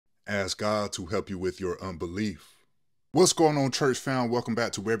Ask God to help you with your unbelief. What's going on, church fam? Welcome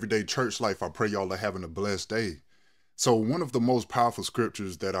back to Everyday Church Life. I pray y'all are having a blessed day. So one of the most powerful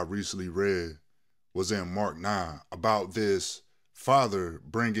scriptures that I recently read was in Mark 9 about this father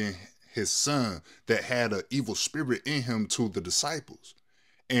bringing his son that had an evil spirit in him to the disciples.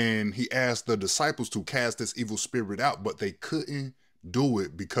 And he asked the disciples to cast this evil spirit out, but they couldn't do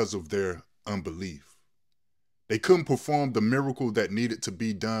it because of their unbelief. They couldn't perform the miracle that needed to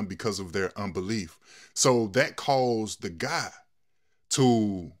be done because of their unbelief. So that caused the guy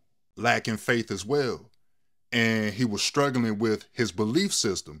to lack in faith as well. And he was struggling with his belief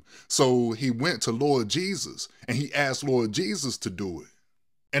system. So he went to Lord Jesus and he asked Lord Jesus to do it.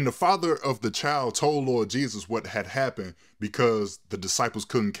 And the father of the child told Lord Jesus what had happened because the disciples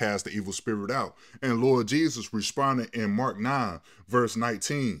couldn't cast the evil spirit out. And Lord Jesus responded in Mark 9, verse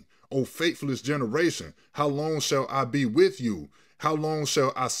 19. O faithless generation, how long shall I be with you? How long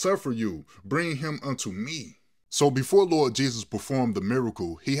shall I suffer you? Bring him unto me. So before Lord Jesus performed the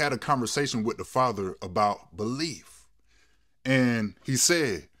miracle, he had a conversation with the Father about belief. And he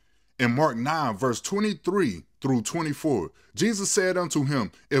said in Mark 9, verse 23 through 24, Jesus said unto him,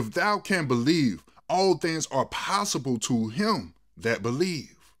 if thou can believe, all things are possible to him that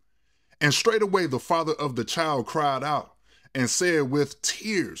believe. And straightway the father of the child cried out and said with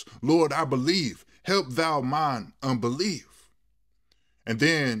tears, Lord, I believe, help thou mine unbelief. And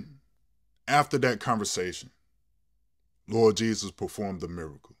then after that conversation, Lord Jesus performed the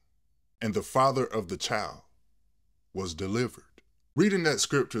miracle and the father of the child was delivered. Reading that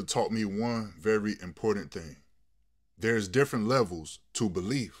scripture taught me one very important thing. There's different levels to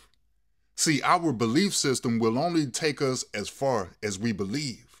belief. See, our belief system will only take us as far as we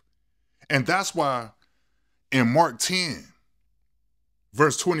believe. And that's why in Mark 10,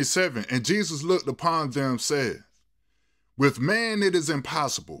 verse 27, and Jesus looked upon them and said, with man it is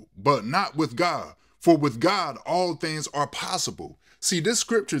impossible, but not with God. For with God all things are possible. See, this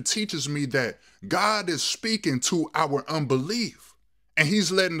scripture teaches me that God is speaking to our unbelief. And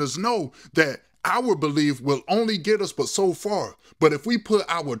he's letting us know that our belief will only get us but so far. But if we put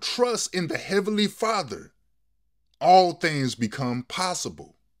our trust in the Heavenly Father, all things become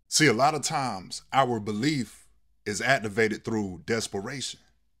possible. See, a lot of times our belief is activated through desperation.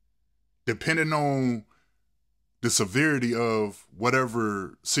 Depending on the severity of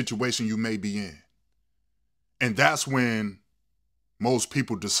whatever situation you may be in. And that's when most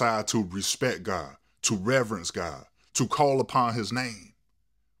people decide to respect God, to reverence God, to call upon his name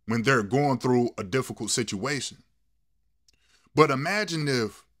when they're going through a difficult situation. But imagine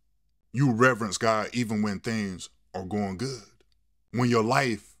if you reverence God even when things are going good, when your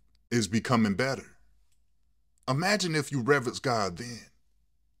life is becoming better. Imagine if you reverence God then.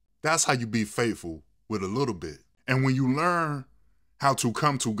 That's how you be faithful with a little bit. And when you learn how to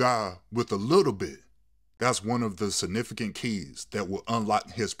come to God with a little bit, that's one of the significant keys that will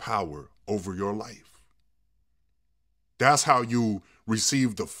unlock his power over your life. That's how you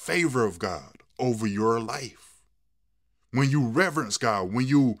receive the favor of God over your life. When you reverence God, when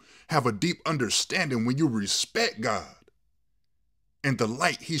you have a deep understanding, when you respect God and the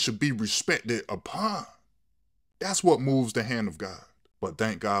light he should be respected upon, that's what moves the hand of God. But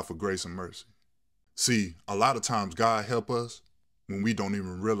thank God for grace and mercy. See, a lot of times God help us when we don't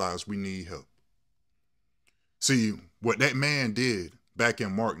even realize we need help. See, what that man did back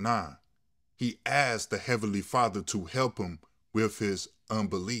in Mark 9, he asked the Heavenly Father to help him with his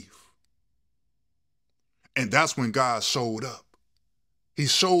unbelief. And that's when God showed up. He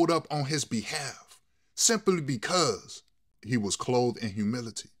showed up on his behalf simply because he was clothed in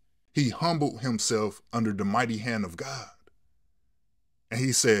humility. He humbled himself under the mighty hand of God. And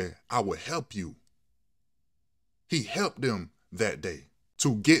he said, I will help you. He helped them that day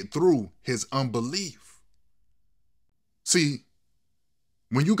to get through his unbelief. See,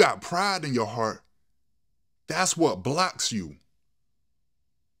 when you got pride in your heart, that's what blocks you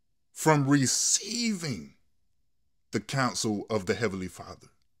from receiving the counsel of the Heavenly Father,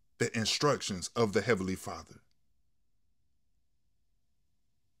 the instructions of the Heavenly Father,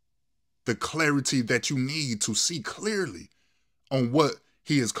 the clarity that you need to see clearly on what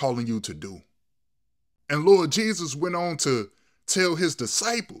he is calling you to do. And Lord Jesus went on to tell his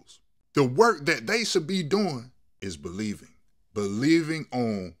disciples the work that they should be doing is believing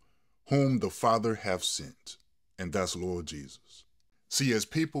on whom the Father hath sent, and that's Lord Jesus. See, as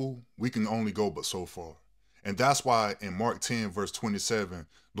people, we can only go but so far. And that's why in Mark 10, verse 27,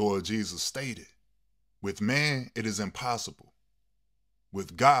 Lord Jesus stated, with man, it is impossible.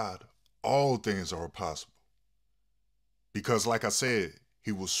 With God, all things are possible. Because like I said,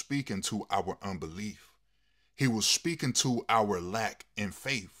 he was speaking to our unbelief. He was speaking to our lack in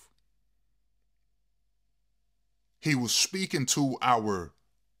faith. He was speaking to our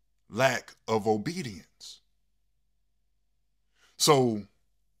lack of obedience. So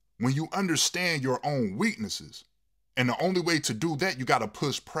when you understand your own weaknesses, and the only way to do that, you got to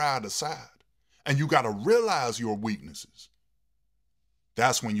push pride aside and you got to realize your weaknesses.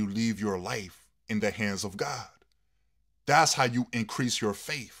 That's when you leave your life in the hands of God. That's how you increase your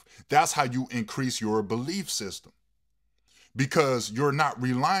faith. That's how you increase your belief system. Because you're not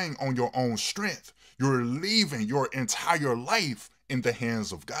relying on your own strength. You're leaving your entire life in the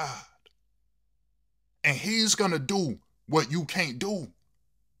hands of God. And He's going to do what you can't do.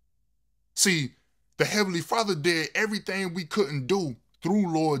 See, the Heavenly Father did everything we couldn't do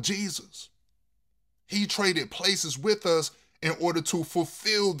through Lord Jesus. He traded places with us in order to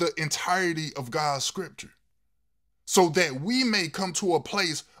fulfill the entirety of God's scripture, so that we may come to a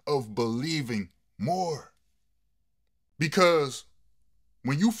place of believing more. Because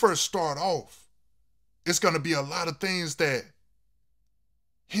when you first start off, it's going to be a lot of things that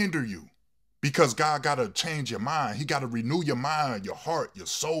hinder you, because God got to change your mind. He got to renew your mind, your heart, your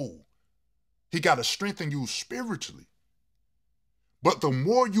soul. He got to strengthen you spiritually. But the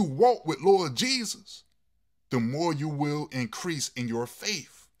more you walk with Lord Jesus, the more you will increase in your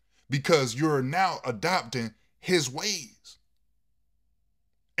faith, because you're now adopting His ways.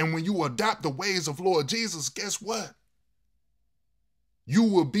 And when you adopt the ways of Lord Jesus, guess what? You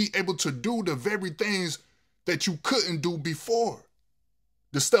will be able to do the very things that you couldn't do before.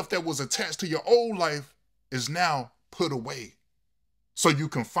 The stuff that was attached to your old life is now put away, so you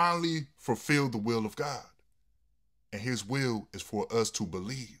can finally fulfill the will of God. And His will is for us to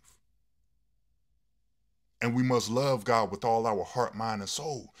believe. And we must love God with all our heart, mind, and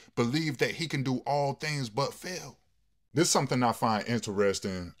soul. Believe that He can do all things but fail. This is something I find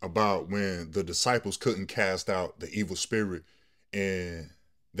interesting about when the disciples couldn't cast out the evil spirit in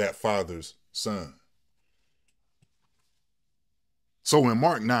that father's son. So in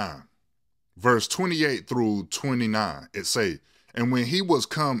Mark 9, verse 28 through 29, it say, "And when He was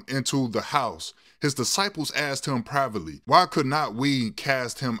come into the house, His disciples asked Him privately, Why could not we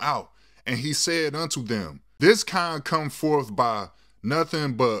cast him out? And He said unto them, This kind come forth by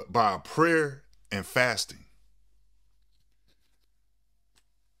nothing but by prayer and fasting."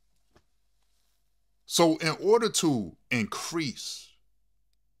 So in order to increase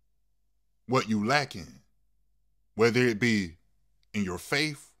what you lack in, whether it be in your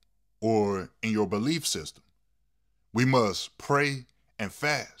faith or in your belief system, we must pray and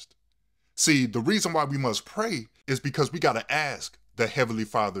fast. See, the reason why we must pray is because we got to ask the Heavenly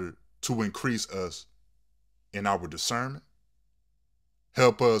Father to increase us in our discernment,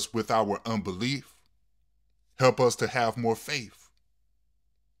 help us with our unbelief, help us to have more faith.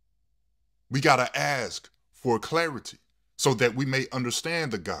 We got to ask for clarity so that we may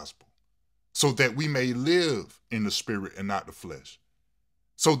understand the gospel, so that we may live in the spirit and not the flesh,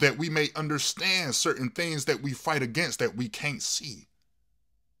 so that we may understand certain things that we fight against that we can't see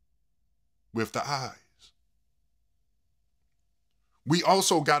with the eyes. We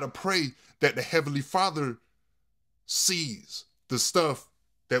also got to pray that the Heavenly Father sees the stuff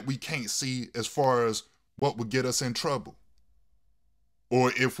that we can't see, as far as what would get us in trouble.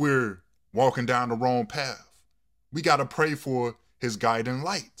 Or if we're walking down the wrong path, we got to pray for His guiding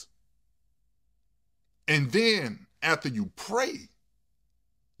light. And then after you pray,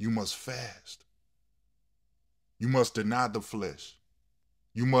 you must fast. You must deny the flesh.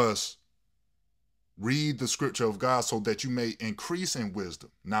 You must read the scripture of God so that you may increase in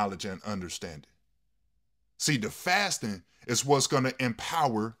wisdom, knowledge, and understanding. See, the fasting is what's going to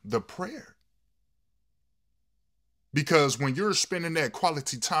empower the prayer. Because when you're spending that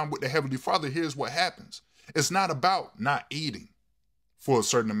quality time with the Heavenly Father, here's what happens. It's not about not eating for a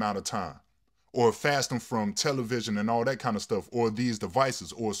certain amount of time, or fasting from television and all that kind of stuff, or these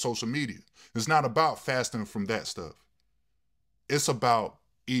devices, or social media. It's not about fasting from that stuff. It's about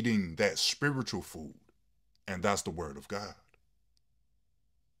eating that spiritual food, and that's the Word of God.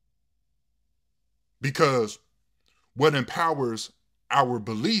 Because what empowers our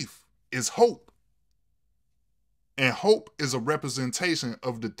belief is hope. And hope is a representation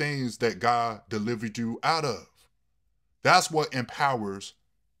of the things that God delivered you out of. That's what empowers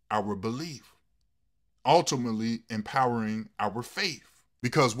our belief, ultimately empowering our faith.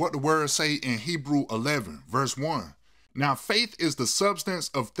 Because what the words say in Hebrew 11, verse 1, "Now faith is the substance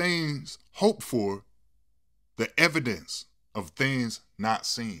of things hoped for, the evidence of things not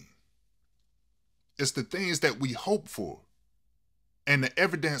seen." It's the things that we hope for and the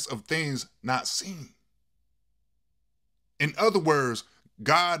evidence of things not seen. In other words,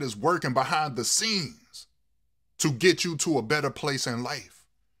 God is working behind the scenes to get you to a better place in life.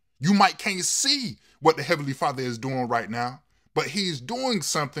 You might can't see what the Heavenly Father is doing right now, but he's doing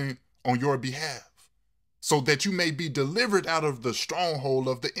something on your behalf so that you may be delivered out of the stronghold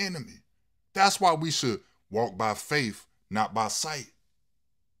of the enemy. That's why we should walk by faith, not by sight.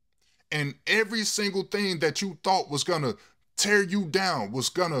 And every single thing that you thought was going to tear you down, was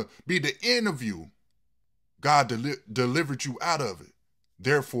going to be the end of you, God delivered you out of it,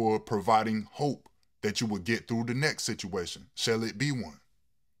 therefore providing hope that you will get through the next situation, shall it be one.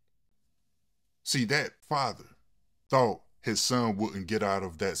 See, that father thought his son wouldn't get out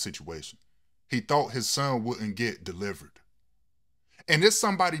of that situation. He thought his son wouldn't get delivered. And it's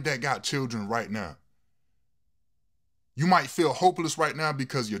somebody that got children right now. You might feel hopeless right now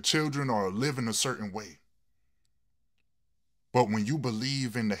because your children are living a certain way. But when you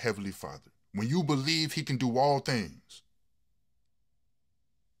believe in the Heavenly Father, when you believe he can do all things,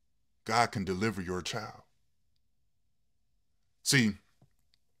 God can deliver your child. See,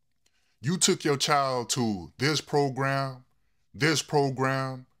 you took your child to this program,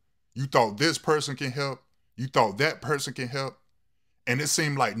 you thought this person can help, you thought that person can help, and it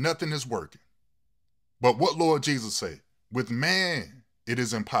seemed like nothing is working. But what Lord Jesus said, with man, it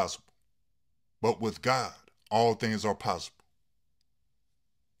is impossible, but with God, all things are possible.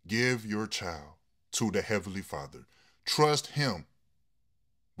 Give your child to the Heavenly Father. Trust him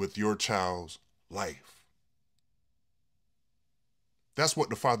with your child's life. That's what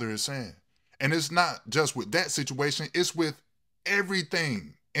the Father is saying. And it's not just with that situation, it's with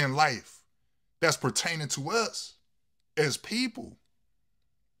everything in life that's pertaining to us as people.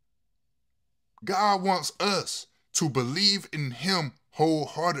 God wants us to believe in him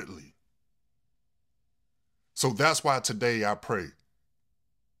wholeheartedly. So that's why today I pray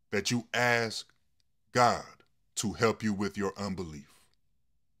that you ask God to help you with your unbelief.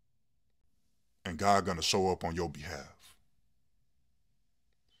 And God gonna show up on your behalf.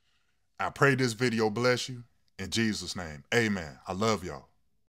 I pray this video bless you. In Jesus' name, amen. I love y'all.